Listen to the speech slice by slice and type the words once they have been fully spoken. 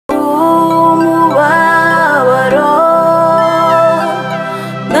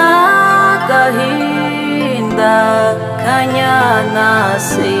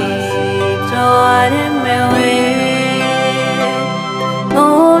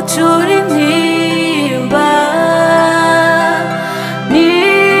nimba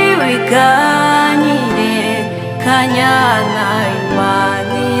niwiganire Kanyana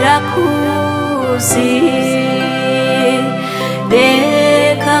Imana irakuzi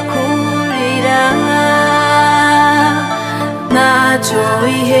reka kurira ntacyo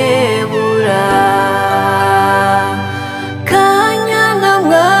wihebura Kanyana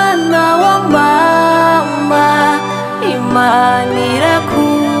mwana wa mama Imana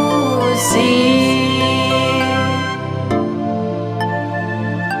irakuzi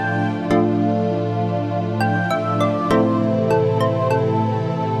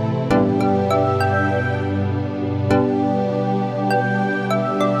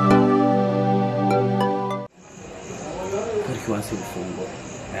Wansi gufungo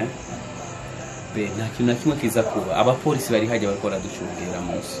be nta kintu na kimwe kiza kuba abapolisi bari hajya bakora ducungera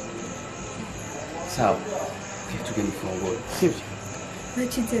munsi sawa tugende ifunguro sibyo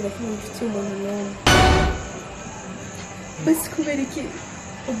ntakizera ko mufite umuntu n'umwe basi kubera iki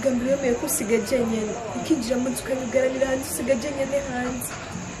ubwa mbere yemeye ko usigaje nyene ikinjira mu nzu ukabigaranira hanze usigaje nyene hanze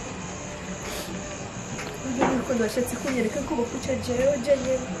ubwo niko ndashatse kunyereka ko bakuca jewe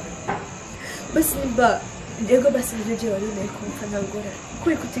nyene basi nimba Diego basi nje wari kumfana ngora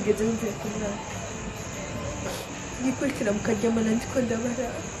kuri kutigeze mvuye ku mwana nikurikira mukaryamana ndiko ndabara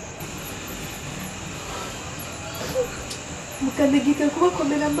mukandagika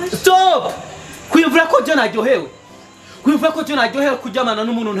kubakomera amashi stop kwimvura ko je naryohewe kwimvura ko je naryohewe kuryamana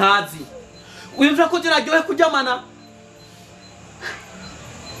n'umuntu ntazi wimvura ko je naryohewe kuryamana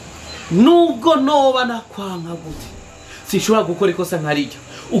nubwo noba nakwanka gute sinshobora gukora ikosa nkarijya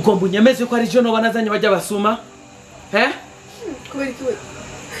ugomba unyemeze ko ari je noba nazanye bajya basuma kubera iki we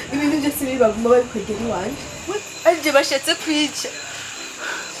ibintu byose bibavuma babikwegera iwanje arije bashatse kwica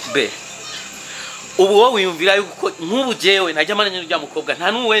be ubu wowe wiyumvira yuko nk'ubu jewe najya mananye n'urya mukobwa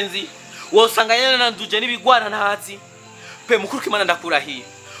nta n'uwenzi wosanga yena nanduje n'ibigwara ntazi pe mukuru kimana ndakurahiye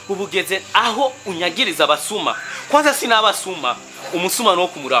ubugeze aho unyagiriza abasuma kwanza sinabasuma umusuma no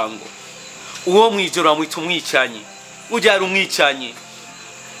ku murango uwo mwijoro amwita umwicanyi ujya ari umwicanyi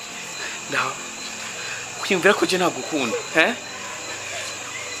ndaho kwimvira ko je nagukunda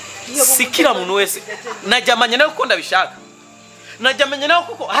sikira muntu wese najyamanye nawe ko ndabishaka najyamanye nawe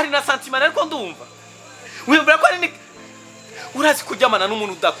kuko hari na sentiment ariko ndumva wimvira ko ari urazi kujyamana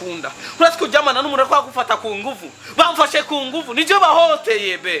n'umuntu udakunda urazi kujyamana n'umuntu ariko gufata ku nguvu bamfashe ku nguvu nijo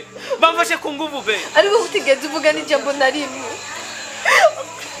bahoteye be bamfashe ku nguvu be ariko utigeze uvuga n'ijambo narimwe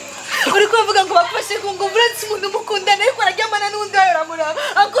uri kuvuga ngo bafashe ku nguvu uretse umuntu mukundana ariko araryamana n'undi ayoramura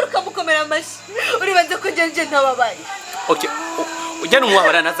aguruka mukomera amashi uribanze ko nje ntababaye okay ujyana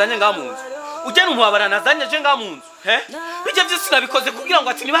umwabara nazanye ngamunzu ujyana umwabara nazanye je ngamunzu bijya byose nabikoze kugira ngo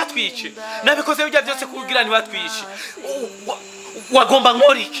ati nibatwice nabikoze bijya byose kugira nibatwice wagomba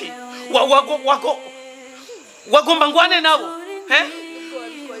nkoriki wagomba ngwane nabo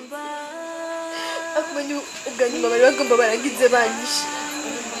akumenye ubwanyuma bari bagomba barangize banyishe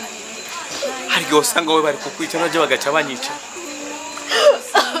hari usanga we bari kukwica naje bagaca banyica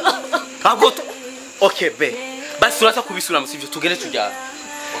ntabwo okay be basi urasa kubisura musivyo tugende tujyana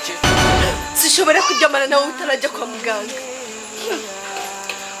okay sishobora kuryamana nawe utarajya kwa muganga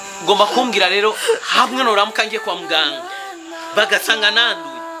ugomba kumbwira rero hamwe no ramukangiye kwa muganga bagasanga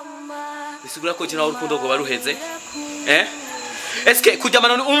nanduye bisigura ko kina urukundo go baruheze eske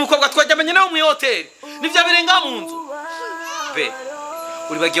kuryamana umukobwa twajyamanye nawe mu hotel nivyo birenga mu nzu be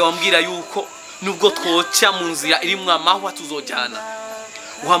uri bagiye wambwira yuko nubwo twoca mu nzira irimwe amahwa tuzojyana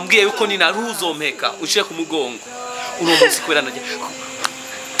wambwiye yuko ni naruzompeka ushire ku mugongo uno munsi kwera naje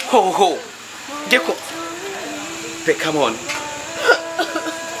ho ngeko be come on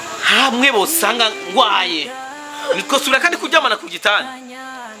hamwe bosanga ngwaye nitwo sura kandi kujyamana ku gitanda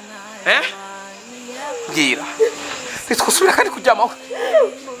gira nitwo sura kandi kujyamaho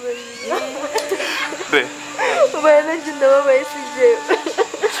be ubaye naje ndababaye sije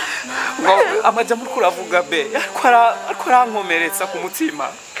amaja muri kuravuga be ariko arankomeretsa ku mutima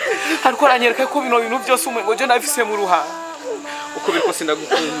ariko aranyereka ko bino bintu byose umwe je nafise mu ruha uko biriko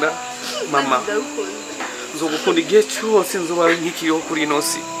sindagukunda mama nzogukunda igihe cyose nzoba nkikiriho kuri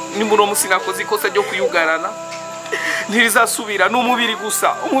inosi nimbura umunsi nakoze ikosa ryo kuyugarana ntirizasubira n'umubiri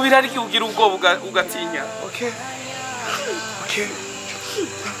gusa umubiri ari kiugira ubwoba ugatinya okay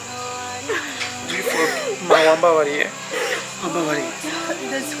mawambabariye mambabariye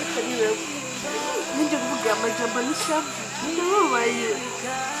nje kuvuga amajambo n'ishavu ndababaye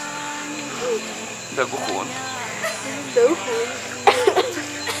ndagukunda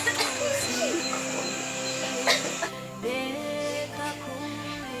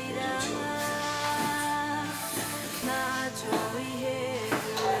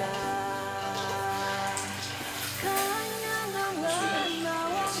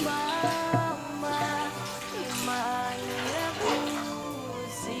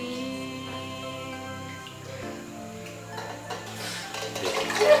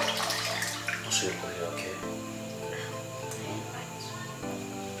Ntusubire kurira, okay?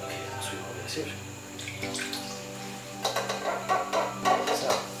 Okay, ntusubire kurira, sibyo?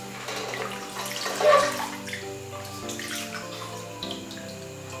 Sawa.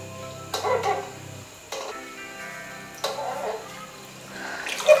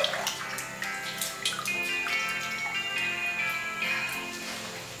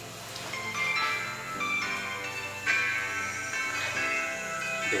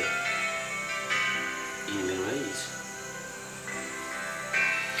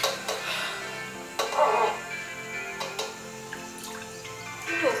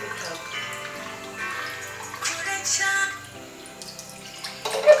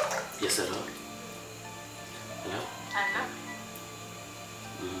 Yes, hello. Hello?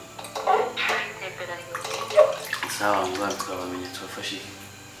 Sawa, mwana tukabamenya tubafashe iki?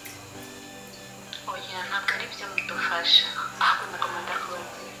 Oya, ntabwo ari byo mudufasha. Ahubwo ndagomba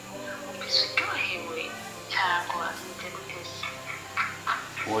kubaza. Mbese uryohewe cyangwa umeze gute se?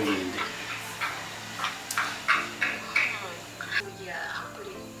 Woyinde. Oya, ahubwo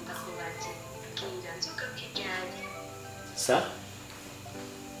ndakubaza. Bwira nzogaruke ryari? Sa?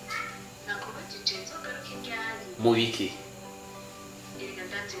 Nakubajije nzogaruke ryari? Mu biki? Erega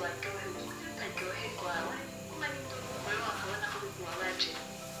ndazi waryohewe. Utaryoherwa we umara induru. Wowe wakabona ko bikubabaje.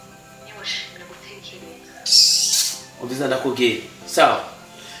 Niwashimira gutekereza. Ubiza ndakubwira. Sawa.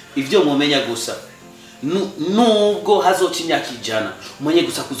 Ivyo mumenya gusa. Nubwo hazoca imyaka 100 umenye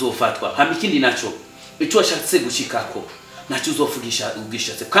gusa kuzofatwa. Hama ikindi naco. Ico washatse gushikako. Naco uzovugisha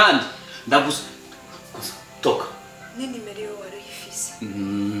ubwishatse kandi ndagusa toka. Ni nimero yo wari uyifise?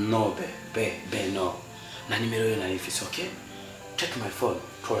 No be no. Na nimero yo narifise, okay? Check my phone.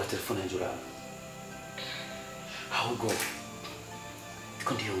 Tora telefone yanjye uraba. Ahubwo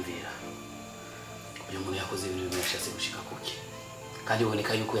ndiko ndiyumvira. Uyu muntu yakoze ibintu yashatse gushika kuki. Kandi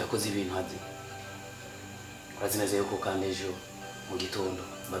boneka yuko yakoze ibintu hazi. Urazi neza yuko kandi ejo mu gitondo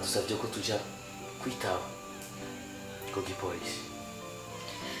badusabye ko tuja kwitaba ku gipolisi.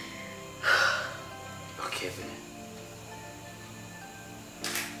 Okay, bene.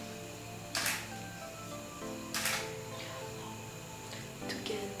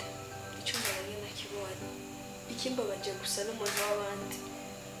 Tugende. Icyo mbonye nakibonye. Ikimbabaje gusa n'umuntu w'abandi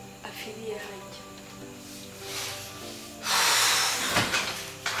afiriye hajya.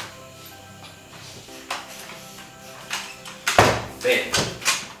 Ben.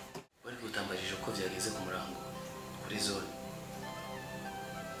 Wari gutambajije uko byageze ku murango kuri zone.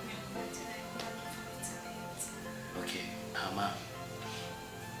 Okay, hama.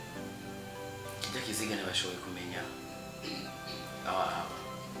 Kijya kizigane bashoboye kumenya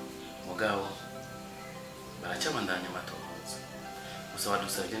mugabo baracabandanya amatohoza. Gusa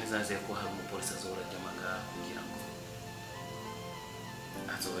badusabye neza ko hari umupolisi azora ry'amaga kugira ngo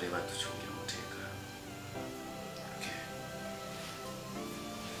azore baducungira umutekano. Okay.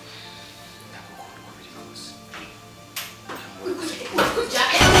 Ndakukunda uko biri kose.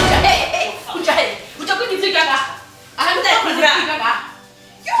 Uja kwigizigana. Aha ndakugura.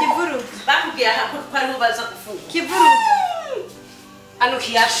 Kivuruga. Bakubwira ko kwari baza kufunga. Kivuruga. Ano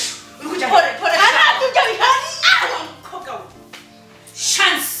kiyashu. Urikuja pore. Ana tujya bihari. Koga.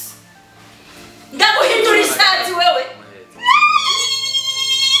 Chance. Ndaguhindura isazi wewe.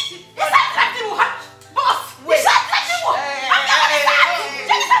 Isazi muha. Boss. Isazi muha.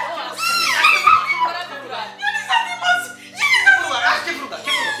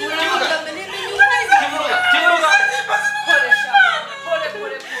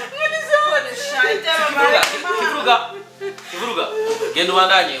 Kivuruga. Genda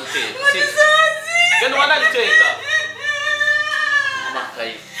ubandanye uteka. Genda ubandanye uteka.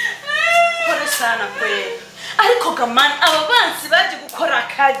 Amakaye. Pore sana kwe. Ariko gamani aba bansi baje gukora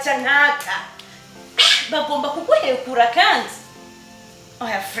akaja nkaka. Bagomba kuguhekura kandi.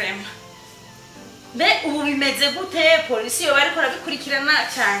 Oya frame. Be ubu bimeze gute polisi yo bariko rabikurikirana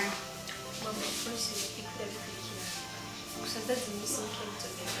cyane. Mama polisi ikura bikurikira. Gusa ndazi n'isi n'ikindi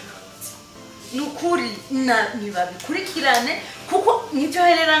Nukuri nibabikurikirane kuko nibyo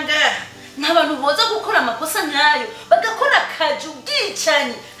herera ngaha. N'abantu boza gukora amakosa nkayo bagakora akaje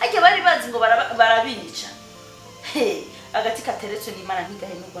ubwicanyi hajye bari bazi ngo barabica. He, agati kateretse n'Imana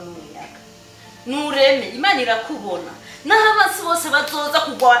ntigahenurwa n'umuyaga. Nureme Imana irakubona. Naho abansi bose bazoza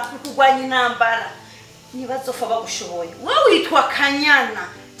kugwanya intambara. Nibazofa bagushoboye. Wowe witwa Kanyana.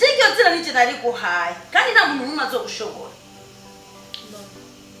 Jigyo zira nije nari guhaye. Kandi nta muntu numwe azogushobora.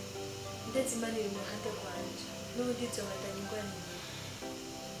 ndetse Imana iri mu ruhande rwanjye n'ubundi nzobandanya ingwanira.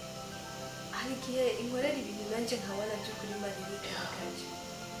 Hari igihe inkorera ibintu nanjye nkabona by'ukuri Imana ibigaragaje.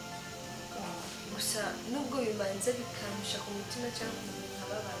 Gusa nubwo bimanza bikamusha ku mutima cyangwa ku muntu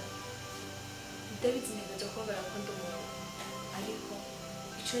nkababara, ndabizi ntegereje ko barakunda umuntu ariko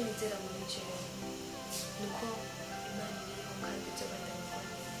icyo nizera muri jewe ni uko imana iriho kandi ibyo badabikora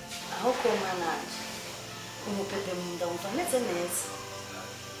aho ku mwana wanjye umupebe mu nda wumva ameze neza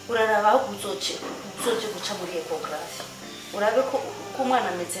uraraba aho uzoce guca muri ekogarafi urabe ko umwana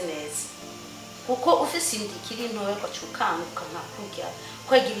ameze neza kuko ufise inda ikiri ntoya ugaca ukanguka nka kurya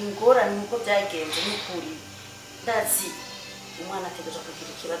ukagira ingorane nk'uko byagenze n'ukuri ndazi umwana ategerezwa kugira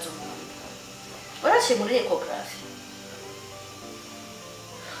ikibazo mu nda waraciye muri ekogarafi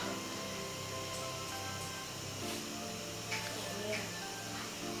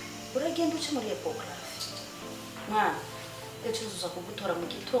uragenda uce muri ekogarafi mwana ejo uza kugutora mu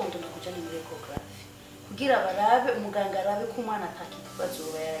gitondo ndakujyana muri ekogarafi kugira barabe umuganga arabe ko umwana atakibazo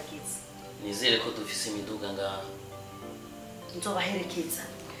uba yaragize nizere ko dufise imiduga ngaha nzobaherekeza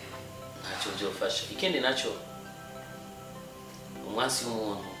ntacyo byofasha ikindi nacyo umwansi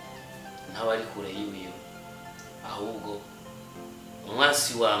w'umuntu ntaba ari kure yiwiwe ahubwo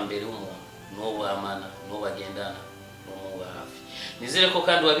umwansi wa mbere w'umuntu n'uwo bamana n'uwo bagendana n'umuba hafi nizere ko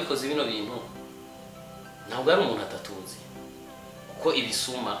kandi wabikoze bino bintu ntabwo ari umuntu atatuzi kuko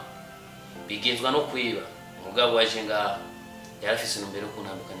ibisuma bigenzwa no kwiba umugabo waje ngaha yarafise intumbero yo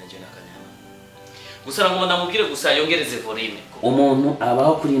kuntandukanya je na Kanyana gusa ngo ndamubwire gusa yongereze volume umuntu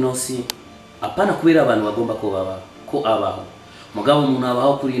abaho kuri ino si apana kubera abantu bagomba ko abaho mugabo umuntu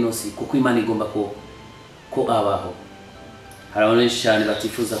abaho kuri ino si kuko Imana igomba ko abaho hari abantu benshi cyane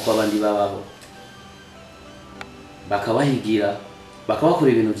batifuza ko abandi babaho bakabahigira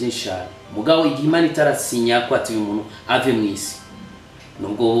bakabakora ibintu byinshi cyane mugabo igihe Imana itarasinya ko ati uyu muntu ave mu isi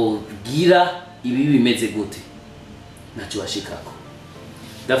nubwo bwira ibi bimeze gute ntacyo bashikako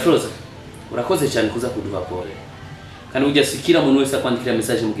Dafroza urakoze cyane kuza kuduha pole kandi ujya sikira umuntu wese akwandikira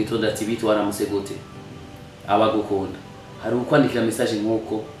message mu gitondo ati bitu waramuse gute abagukunda hari ukwandikira message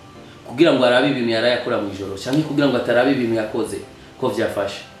nk'uko kugira ngo arabe ibintu yarayakora mu ijoro cyangwa kugira ngo atarabe ibintu yakoze ko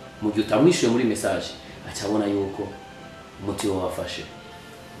byafasha mu gihe utamwishuye muri message acabona yuko umuti wo wafashe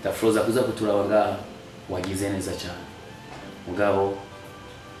Dafroza kuza kuturaba ngaha wagize neza cyane mugabo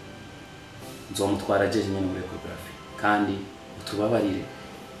nzomutwara jeje nyene muri ecography kandi utubabarire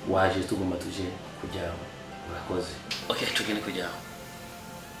waje tugomba tuje kujyaho urakoze okay tugende kujyaho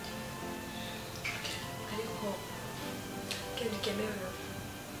ariko kendi kemewe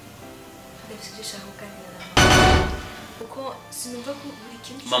ndabisije shaka kuganira nawe kuko sinumva ko buri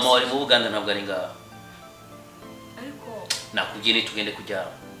kintu mama wari mu Buganda ntabwo ari ngaha ariko nakubwiye tugende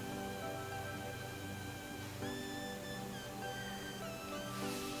kujyaho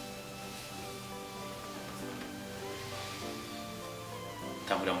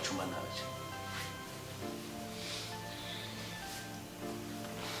tambura mu cyumba naje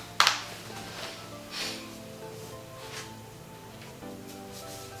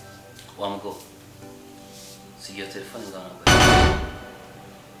wamgo siyo telefone ngana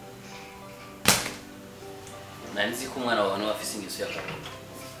nanizi ko umwana wawe niwe afise ingeso y'akaboko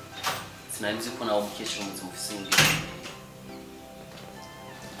sinanizi ko nawe mukesha umutsi mufise ingeso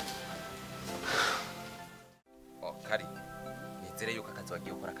kari nizere yuko akazi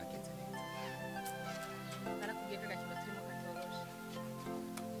wagiye gukora kagenze neza barakubwiye ko agakino turimo katoroshe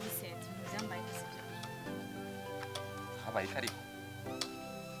Vicente ntubyambaye sibyo habaye kariho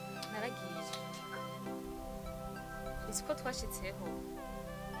naragiye isi ko twashitseho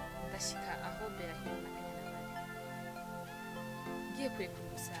ndashika aho Berahino na Kanyana bari ngiye kurekura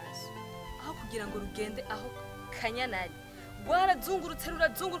umusasu aho kugira ngo rugende aho Kanyana ari rwarazungurutse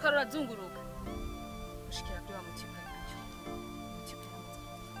rurazunguruka ushikira kuri wa mutima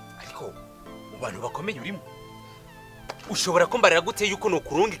ariko ubantu bakomeye urimo ushobora kumbarira gute yuko no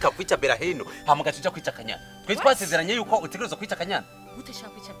kurungika kwica Berahino hamugaje uja kwica Kanyana twe twasezeranye yuko utegerezwa kwica Kanyana gute shaka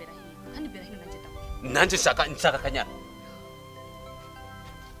kwica Berahino kandi Berahino nanje ndamuke nanje nshaka Kanyana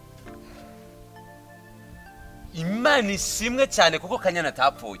Imana ishimwe cyane kuko Kanyana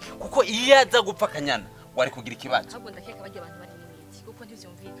atapfuye kuko iyo aza gupfa Kanyana wari kugira ikibazo ahubwo ndakeka bajya abantu bari n'imiti kuko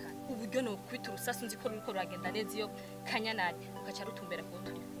ntivyumvikana uburyo no kwita urusasu nzi ko ruriko ruragenda neza iyo Kanyana ari ugaca rutumbera ku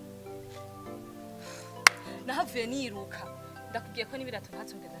turi nahavuye niruka ndakubwiye ko n'ibirato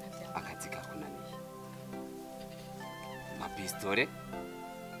ntatsungeza ntavya akazi kakunaniye na pistole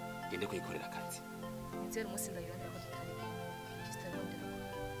gende kuyikorera akazi nzero umunsi ndayirondera ko tutari pistole ndera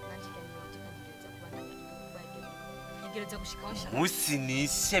nanje gani yote kandireza kubandanya igereza gushikaho shaka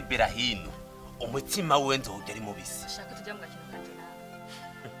musinishe Berahino umutima we nzogera mubisi shaka tujya mu gakino kanje nawe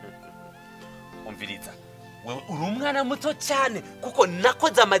umviriza wewe uri umwana muto cyane kuko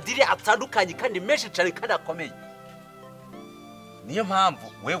nakoze amadiri atandukanye kandi menshi cyane kandi akomeye niyo mpamvu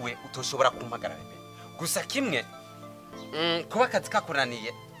wewe utoshobora kumpagarara imbere gusa kimwe kuba akazi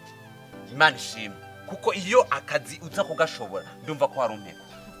kakunaniye imana ishimwe kuko iyo akazi uza kugashobora ndumva ko hari umpeko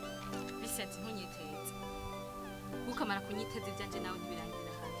Vincent ntunyiteze ukamara kunyiteza ibyanje nawe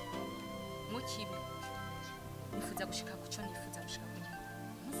ntibirangirira hafi mu kibi nifuza gushika kuco nifuza gushika kunyuma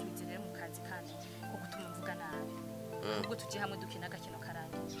ntusubize rero mu kazi kandi ko gutuma mvuga nabi ubwo tuje hamwe dukina agakino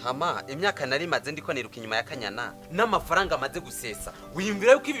karangiye hama imyaka nari maze ndiko niruka inyuma ya Kanyana n'amafaranga amaze gusesa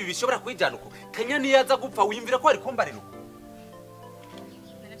wiyumvira yuko ibi bishobora kwijana uko Kanyana iyo aza gupfa wiyumvira ko ari kumbarira uko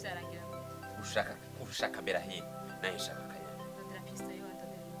none byarangira ushaka Berahino nayo nshaka Kanyana ndondera pista yo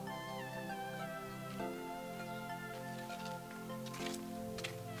ndondera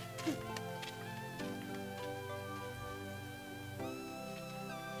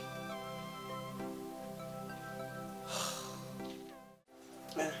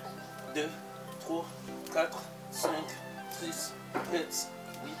Deux, 3, 4, 5, 6, 7,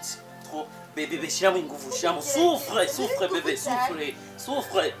 8, 3. Bébé, chamo nguvu, chamo. Souffre, souffre, bébé, souffre,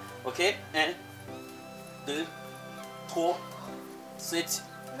 souffre. Ok? 1, 2, 3, 7,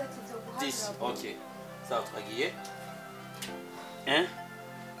 10. Ok. Ça va, turagiye. 1.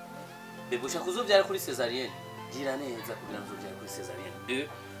 Bébé, ushaka uzobyara kuri césarienne. Gira neza kugira ngo uzobyara kuri césarienne. 2,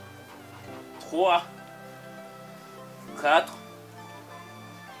 3, 4,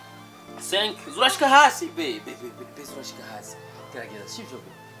 5. Zurashika hasi bebe zurashika hasi gerageza sivyo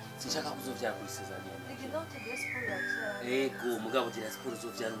be sinshaka kuzovyara kuri césarienne ego mugabo gira siporo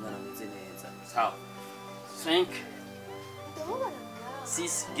uzovyara umwana ameze neza sawa 5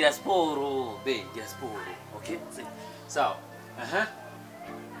 6 gira siporo be gira siporo okay sawa 2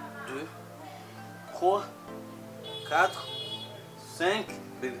 3 4 5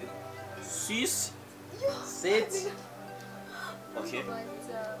 bebe 6 7 ok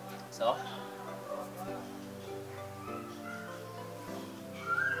sawa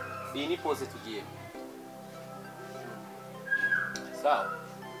iyi ni pose tugiye sawa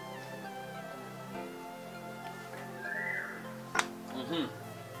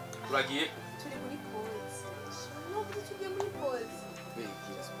turagiye turi muri pause nubwo tugiye muri pause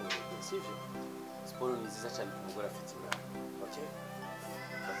gira siporo sivyo siporo ni nziza cyane ku mugore afite imyaka okay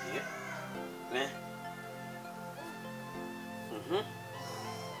turagiye ne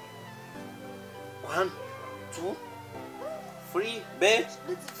 1 2 3 bed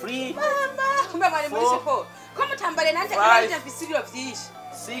 3 kumbe mwari muri siporo ko mutambare nanjye kandi mfise ibiro byinshi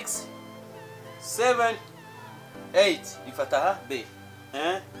 6 7 8 ifata ha b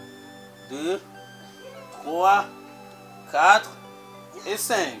 1 2 3 4 et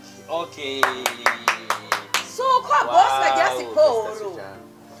 5 ok suko boss bagira siporo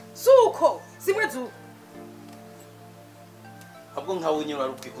suko simwe zuko ahubwo nkawe nyine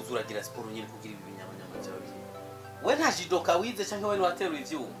wari ukwiye kuzuragira siporo nyine kugira ibi binyamanyama byawe we nta jidoka wize cyangwa we ntiwaterura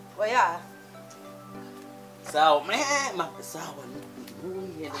ivyuma oya sawa sawa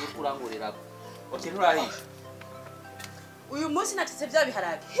ntuhende uri kurangurira ok nturahisha uyu munsi natetse bya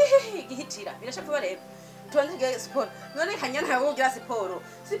biharage gihitira birashaka bareba tubanze siporo none Kanyana yawe ugira siporo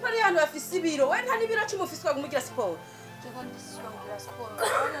siporo y'abantu bafise ibiro we nta n'ibiro cumi ufise kwa umugira siporo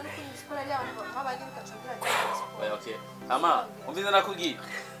okay ama umviza nakubwiye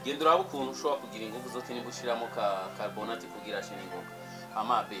genda uraba ukuntu ushobora kugira ingufu zote niba ushiramo ka carbonate kugira ashira ingufu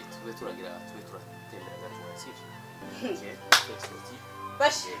ama be tube turatembera gatura sivyo okay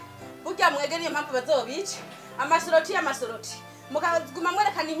bashi burya mwege niyo mpamvu bazobica amasoroti mukaguma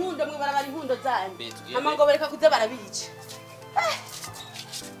mwerekana inkundo mwe barabara inkundo zanyu ama ngo bereka kuze barabica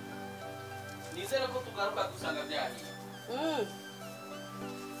nizere ko tugaruka dusanga byahiye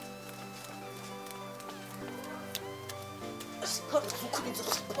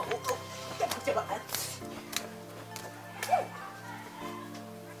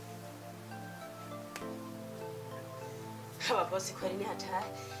ababosi kweli ni hatari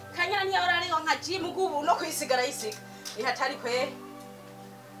Kanyana niyo arariho nka gym gubu no kwisigara yisiga ni hatari kweli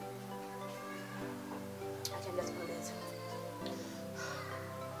agenda zikomeza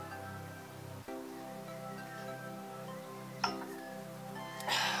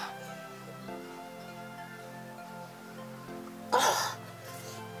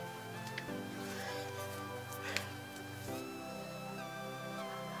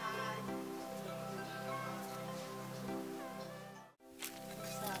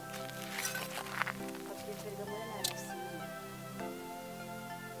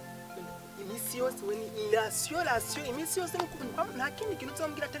yose we ni rasio iminsi yose nta kindi kintu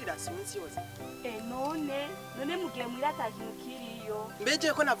uzombwira atari rasio iminsi yose none mugiye mwira ata kintu kiriyo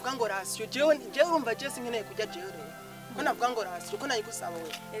mbeje ko navuga ngo rasio jewe urumva je sinkeneye kujya jewe ko navuga ngo rasio ko nayigusaba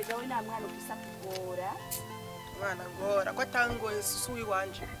we erega we nta mwana ufisa kugora mwana ngora ko atangoye suwi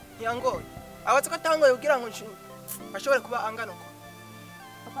wanje ntiyangoye abatse ko atangoye kugira ngo ashobore kuba angana uko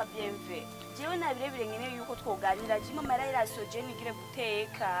papa Bienve jewe nabirebire nyene yuko twoganira jimwe amarayira soje nigire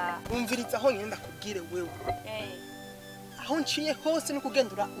guteka umviriza aho nyenda kubwire wewe aho nciye hose no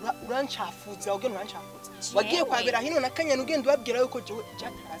kugenda urancafuza ugenda urancafuza wagiye kwabera hino na Kanyana ugenda ubabwira yuko jewe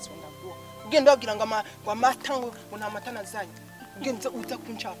jatarazo ndaguha ugenda ubabwira ngo amata ngo nta mata nazanye ugenda uza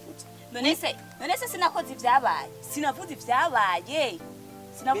kuncafuza none se sinakoze ivyabaye sinavuze ivyabaye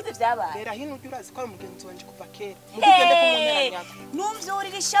bera hino urazi ko ari umugenzi wanje kuva kera mugende kumunteranya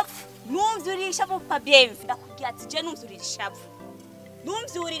numvyurira ishavu pa Bienve ndakubwira ati je numvyurira ishavu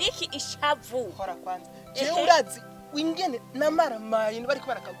numvyurira iki ishavu hora kwanza je urazi wingene namaramaye bariko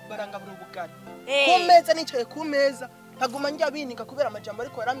barangabura ubugari ku meza nicaye ku meza nkaguma njya bininga kubera amajambo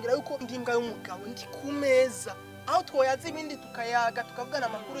ariko barambwira yuko ndinga y'umugabo ndi ku meza aho twoyaza ibindi tukayaga tukavugana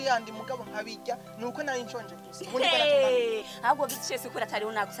amakuru yandi mugabo nkabijya nuko nari nshonje gusa ubundi ahubwo bitse ko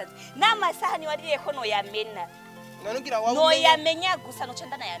ratariho nagusaze n'amasaha ni wariye ko no yamena nanugira wawe no yamenya gusa no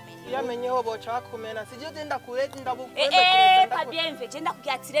canda na yamenya yamenyeho boca kumena sije genda kureti pa Bienve je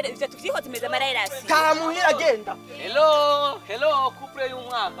ndakubwira ati rero ivyo tukiriho tumeze amarayirasi tamuhira agenda hello couple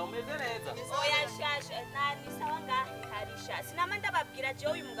y'umwaka umeze neza oya shasha nani sawa ngahe harisha sinamanda babwira je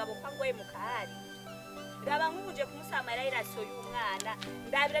uyu mugabo kwangoye mukahari raba nk'ubuje kumusamara iraso y'umwana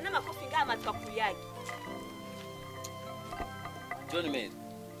ndabira n'amakofi ngamatwa kuyagi John Mary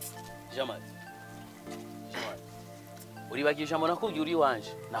Jamal uribagisha mbona ko uri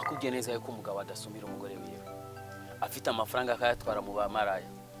wanje nakubwiye neza yuko umugabo adasumira umugore wiwe afite amafaranga akayatwara mu bamaraya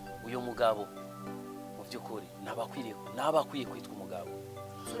uyo mugabo mu byukuri nabakwiye kwitwa umugabo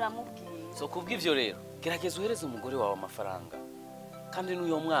turamubwiye so kubw'ivyo rero gerageza uhereze umugore wawe amafaranga kandi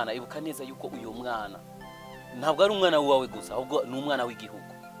n'uyo mwana ibuka neza yuko uyo mwana ntabwo ari umwana wawe gusa ahubwo ni umwana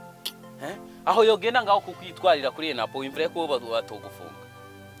w'igihugu aho yogenda ngaho kukwitwarira kuri enapo imvire ko batogufunga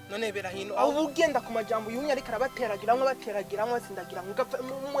none bera hino aho ugenda ku majambo yunya ariko abateragiramwe sindagira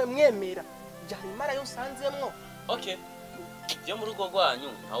mwe mwemera jahimara yo sanzemwo okay je mu rugo rwanyu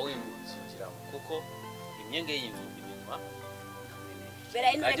ntawe yinjiramo kuko imyenge y'inzu ibinwa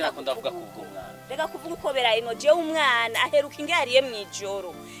bera ino reka ndavuga kubwo mwana reka kuvuga uko bera ino je umwana aheruka ingariye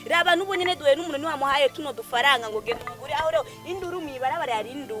mwijoro raba nubo nyene duhe n'umuntu ni wamuhaye tuno dufaranga ngo genda umugure aho rero induru mwibarabara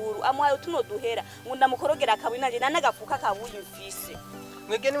yari induru amuhaye tuno duhera ngo ndamukorogera akabina je nanagafuka kabuye mfise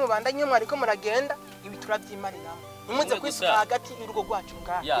mwege ni mubandanye mwariko muragenda ibi turavyimarira umuze kwisuka hagati y'urugo rwacu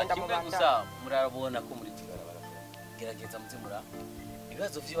ngagenda mubanda gusa murabona ko muri kigarabara gerageza muze mura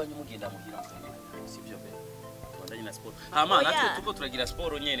ibibazo vy'iwanyu mugenda mugira sivyo be tubandanye na sport natwe tuko turagira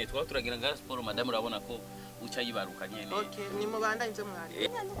sport nyene turagira ngara sport madame urabona ko uca yibaruka nyene okay ni mubandanye nze mwari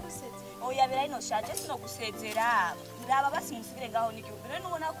oya bera ino shaje sino gusezera ndaba basi musigire ngaho n'igihugu rero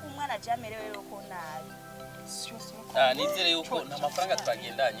nubona ko umwana jamerewe ko nabi nizere yuko nta mafaranga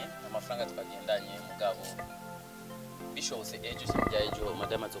twagendanye mugabo bishobose ejo sibya ejo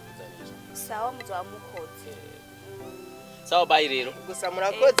madame azokuzanira sawa muzo mukoze sawa bye rero gusa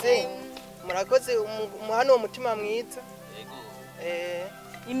murakoze umuhano umutima mwiza yego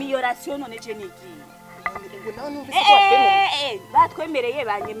imiyorasiyo none je nigiye batwemereye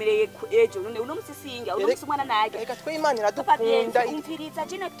banyemereye ejo none uno musisinga uno musumwana naje reka twimanira dukunda umviriza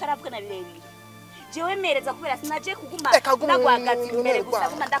je nataravuga na birebire jewe mereza kubera sinaje kuguma nagwagaza imbere gusa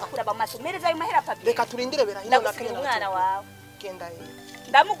kuma ndakura bamaso mereza ayo mahera papi reka turindire bera hino na Kanyana umwana wawe genda he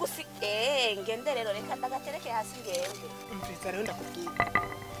ndamugusi ngende rero reka ndagatereke hasi ngende umviriza rero ndakubwira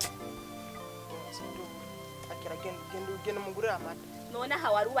genda umugurira amata none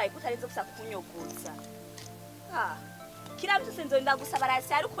aha wari ubaye kutarinze gusa kunyoguza kira byose nzonda gusaba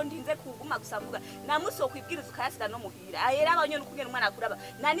rasi ariko ndinze kuguma gusavuga namuso kwibwiriza ukayasira no muhira ahera abanyone ukugena umwana akuraba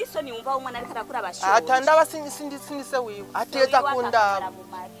nani so ni umva umwana ariko arakura basho atandaba sindise wiwe ateza kundaba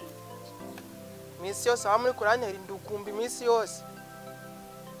misi yose amuri kurantera indukumbi misi yose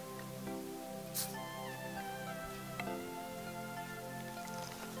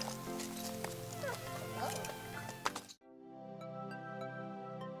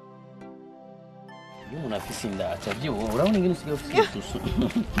umuntu afise inda acavye urabona ingene usigaye ufise isusu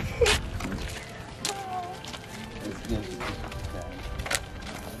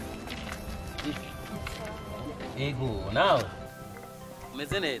ego nawe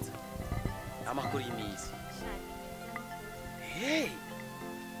umeze neza amakuru y'imisi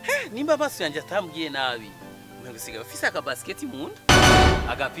nimba amaso yanje atambwiye nabi umengo usigaye ufise akabasiketi munda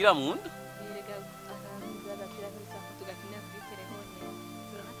agapira munda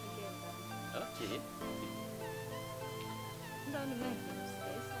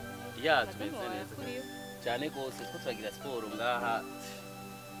ya tumeze neza cyane gose two turagira siporo ngaha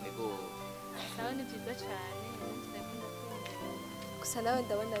ego sawa ni byiza cyane ndakunda kwemera gusa nawe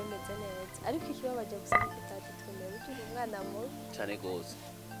ndabona bimeze neza ariko ikibabaje gusa kitati twemera ukiri umwana mubi cyane gose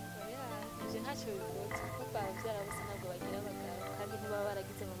ivyo ntacyo bivuze kuko baravyara bose ntabwo bagira abagabo kandi ntibaba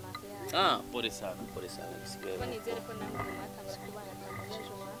baragize mu mavi yabo pole sana bisigaye kuko nizere ko namwe mwatangura kubana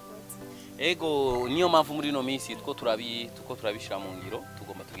atamariage mwakoze ego niyo mpamvu muri no minsi tuko turabishira mu ngiro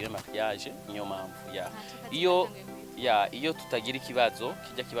tugomba tugire mariage niyo mpamvu iyo tutagira ikibazo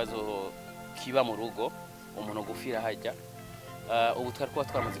kiba mu rugo umuntu gufira hajya ubu twari kuba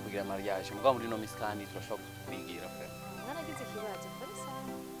twamaze kugira mariage mugabo muri no minsi kandi turashobora kwigira mwaragize ikibazo kuri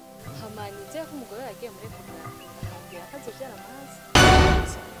sana hamanize ko umugore yagiye muri fotografie akambwira ko azovyara amazi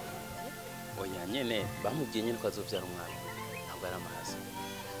oya nyene bamubwiye nyene ko azovyara umwana ntabwo ari amazi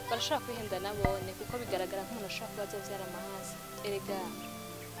barashobora kwihenda nabone kuko bigaragara nk'umuntu ashobora kuba azovyara amazi erega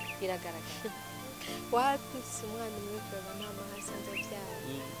biragaragara wapise umwana umwe kureba nta mahasi azovyara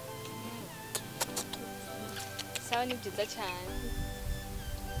sawa ni byiza cyane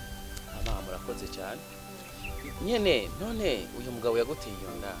mama murakoze cyane nyene none uyu mugabo yaguteye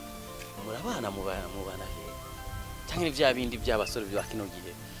iyo nda murabana mubana he cyangwa ni bya bindi by'abasore bya kino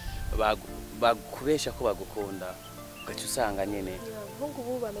gihe bakubesha ko bagukunda ugaca usanga nyene abahungu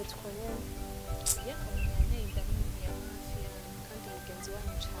ubu bameze uko nyene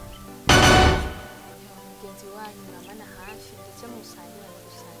mugenzi wanyu mwamana hafi ndetse musangira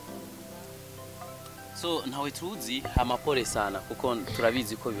so ntawe tuzi amapore sana kuko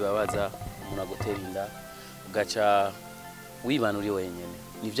turabizi ko bibabaza umuntu agutera inda ugaca wibana uri wenyene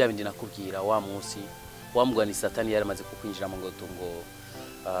ni bya bindi nakubwira wa munsi wamugani satani yaramaze kukwinjira mu ngoto ngo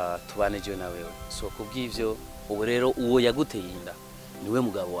tubane je na wewe so kubw'ivyo ubu rero uwo yaguteye inda niwe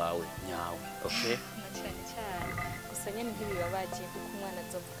mugabo wawe nyawe okay cyane cyane gusa nyene ntibibabaje kuko umwana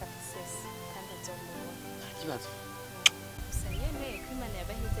azovuka afisese kandi azomubona kibazo gusa nyene ko Imana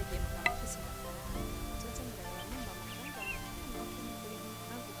yabahize gihe mukafise amafaranga nzoze murabira mu amafaranga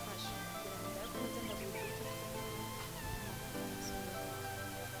nagufasha kugira ngo ndakomeze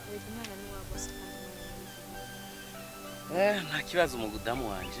ndabuze Imana ni wabose kandi nta kibazo umudamu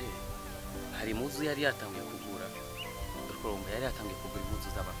wanje hari muzu yari yatangiye kugura urumva yari yatangiye kugura impuzu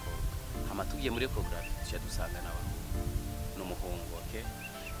z'abakobwa hama tugiye muri photography tuje dusanga n'abantu n'umuhungu okay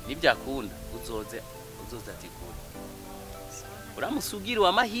nibyakunda uzoza atigura uramusugiri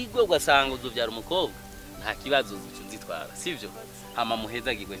wa mahigwe ugasanga uzovyara umukobwa nta kibazo uzitwara sivyo hama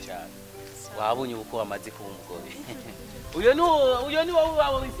muhezagirwe cyane wabonye uko wamaze kuba umugore uyo ni wowe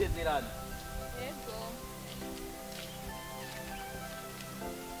wawe wisezerana yego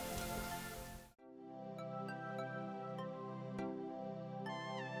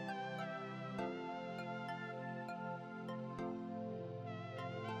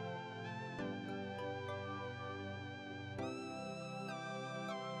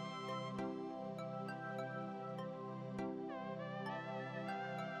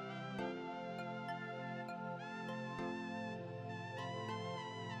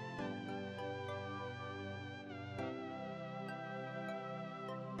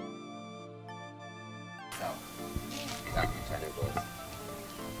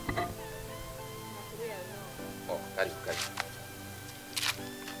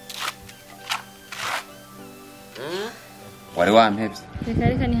wari wampevye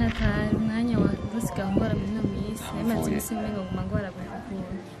reka ni hatari umwanya wa rusiga ngora muri no misi namaze imisi mengo nguma ngora gukura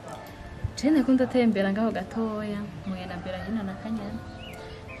Jene kunda tembera ngaho gatoya muye na bera hino na Kanyana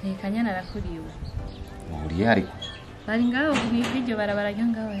Kanyana arakuriwe uri ariko bari ngaho mw'iryo barabara ryo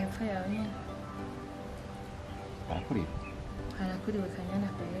ngaho hepfo yawe nyene barakuriwe harakuriwe Kanyana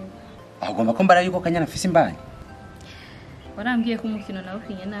kwera agomba ko mbara yuko Kanyana afise imbanyi warambwiye ko umukino nawe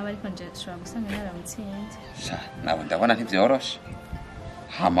ukinye nabi ariko nje dushobora gusanga naramutsinze sha nabo ndabona ntivyoroshe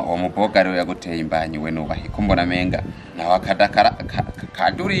hama uwo muboga rero yaguteye imbanyi we nubahe ko mbona menga nawe akadakara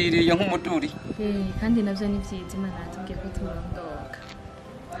kaduririye nk'umuduri kandi navyo ni vyiza Imana yatubwiye ko turondoka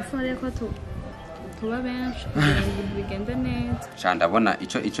ufu rero ko tuba benshi kugira ngo ibintu bigende neza sha ndabona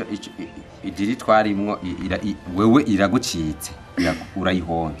ico idiri twarimwo wewe iragucitse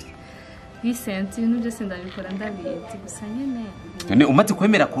urayihomvye Vicente ibintu byose ndabikora ndabizi gusa nyene none umaze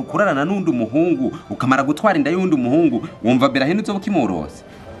kwemera kurarana n'undi umuhungu ukamara gutwara inda y'undi umuhungu wumva bera hino uzo bukimorose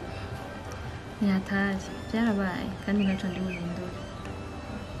nyataje byarabaye kandi naco ndi muhindura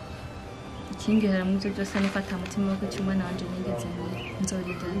ikingera mu byo byose ni fata mutima wo kucyumwana wanje nigeze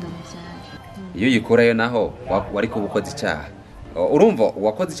nzorida ndamuvyara iyo yikorayo naho wari kubukoze icyaha urumva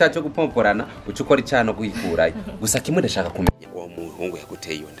wakoze icyaha cyo gupomporana uca ukora icyaha no guhikurayo gusa kimwe ndashaka kumenya uwo muhungu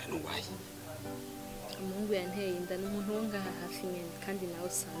yaguteye iyo nda n'uwaye umuhungu yanteye inda n'umuntu wo ngaha hafi nyene kandi nawe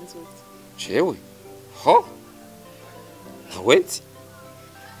usanzwe uzi jewe ho ntawenzi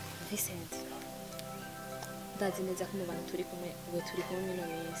Vicente ndazi neza ko mu bantu turi kumwe mino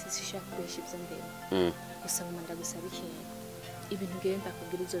minsi sishaka kubesha ibyo mbere gusa mu ndagusaba ikintu ibintu ngenda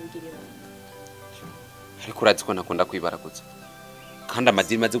kubwira izo bigirira ariko urazi ko nakunda kwibaragutsa kandi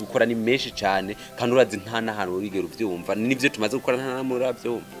amadini maze gukora ni menshi cyane kandi urazi nta nahantu urigera uvyumva nivyo tumaze gukora nta na muri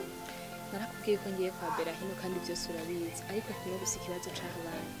avyumva narakubwiye ko ngiye kwa Berahino kandi byose urabizi ariko kimwe gusa ikibazo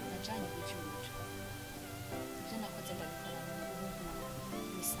cyahabaye najanye gucuruza ibyo nakoze ndabikora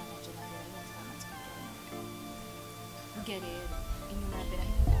misana je na Berahino twamaze kugira rero inyuma ya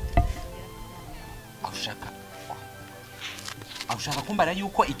Berahino aho ushaka kumbara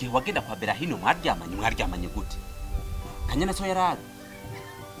yuko igihe wagenda kwa Berahino mwaryamanye gute Kanyana Se yarari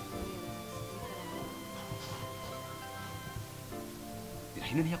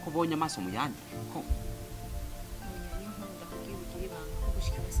Berahino ntiyakubonye amaso mu yandi ko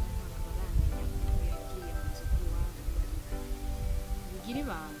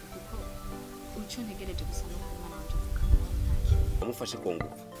amufashe ku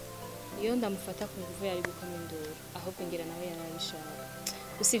ngufu iyo ndamufata ku ngufu yari gukoma induru ahubwo ngira nawe yarabishaka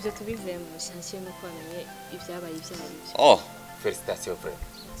gusa ivyo tubivemo shansiye no kwamenye ibyabaye ivyarivyo oh félicitations frère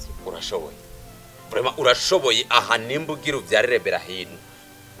urashoboye vraiment urashoboye aha nimbugira uvyarire Berahino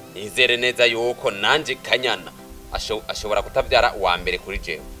nizere neza yuko nanje Kanyana ashobora kutabyara uwa mbere kuri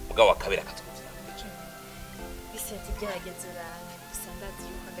jewe mugabo wa kabiri akatuvyara bisetse byageze uranga gusa ndazi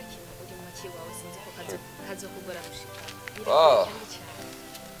yuko agakina uri mu kiwawe sinzi ko kazokugora gushika oh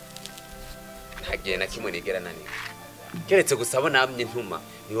hagiye na kimwe nigera nani keretse gusaba namye ntuma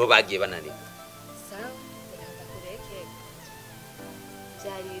nibo bagiye banani sawa ndakureke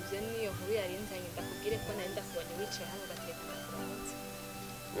byari ibyo niyo nkuru yari nzanye ndakubwire ko nari ndakubonye wicaye hano gateka kuramutse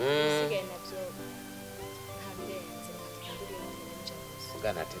sigaye nabyo nta birenze ndakanduriye n'ibyo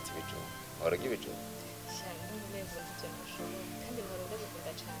ugana atetse ibijumba oroga ibijumba cyane n'umunezero ibyo nashobora kandi nkora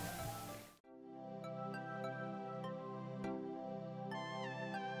ndabikunda cyane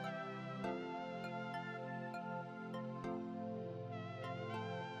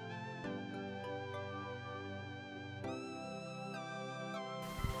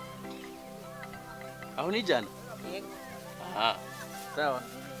aho ni jana Yego. aha sawa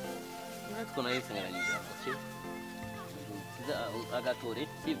natwe nayisengeranyije okay agatore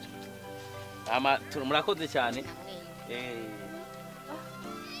sibyo ama murakoze cyane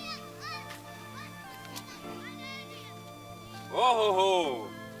ohoho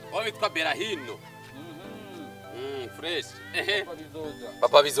wabitwa Berahino fresh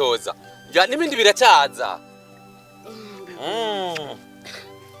papa bizoza ya n'ibindi biracyaza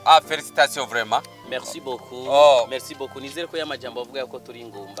félicitations vraiment merci beaucoup Oh. merci beaucoup nizere ko yamajambo avuga ko turi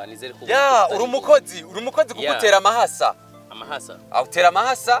ngumba nizere ko ya uri umukozi kugutera amahasa amahasa awutera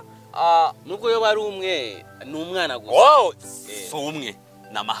amahasa nubwo yo bari umwe ni umwana gusa wow so umwe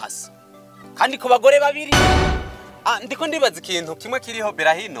namahasa kandi ku bagore babiri ndiko ndibaza ikintu kimwe kiriho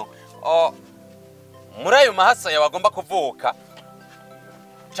Berahino muri ayo mahasa yawe agomba kuvuka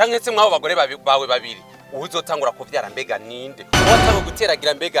canke se mwabo bagore bawe babiri uzotangura kuvyara mbega ninde uwatanga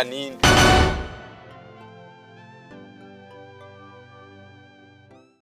guteragira mbega ninde